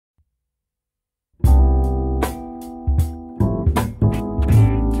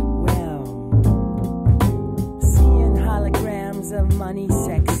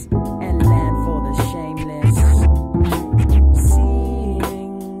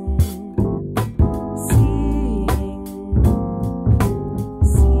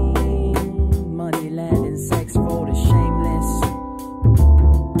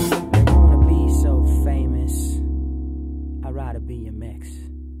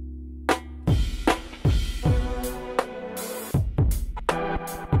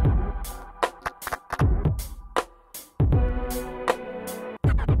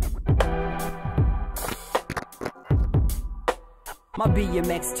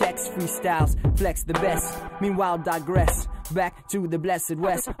BMX checks, freestyles, flex the best. Meanwhile, digress back to the blessed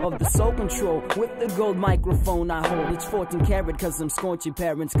west of the soul control with the gold microphone I hold. It's 14 karat cause I'm scorching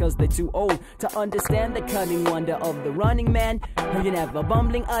parents cause they're too old to understand the cunning wonder of the running man. You never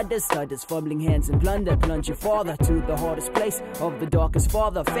bumbling udders, stutters, fumbling hands and blunder. Plunge your father to the hardest place of the darkest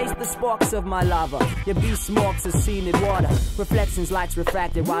father. Face the sparks of my lava. Your beast marks are seen in water. Reflections, lights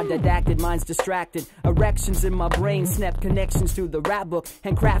refracted while didacted, minds distracted. Erections in my brain, snap connections to the rap book,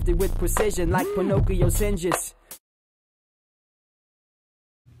 handcrafted with precision like Pinocchio's hinges.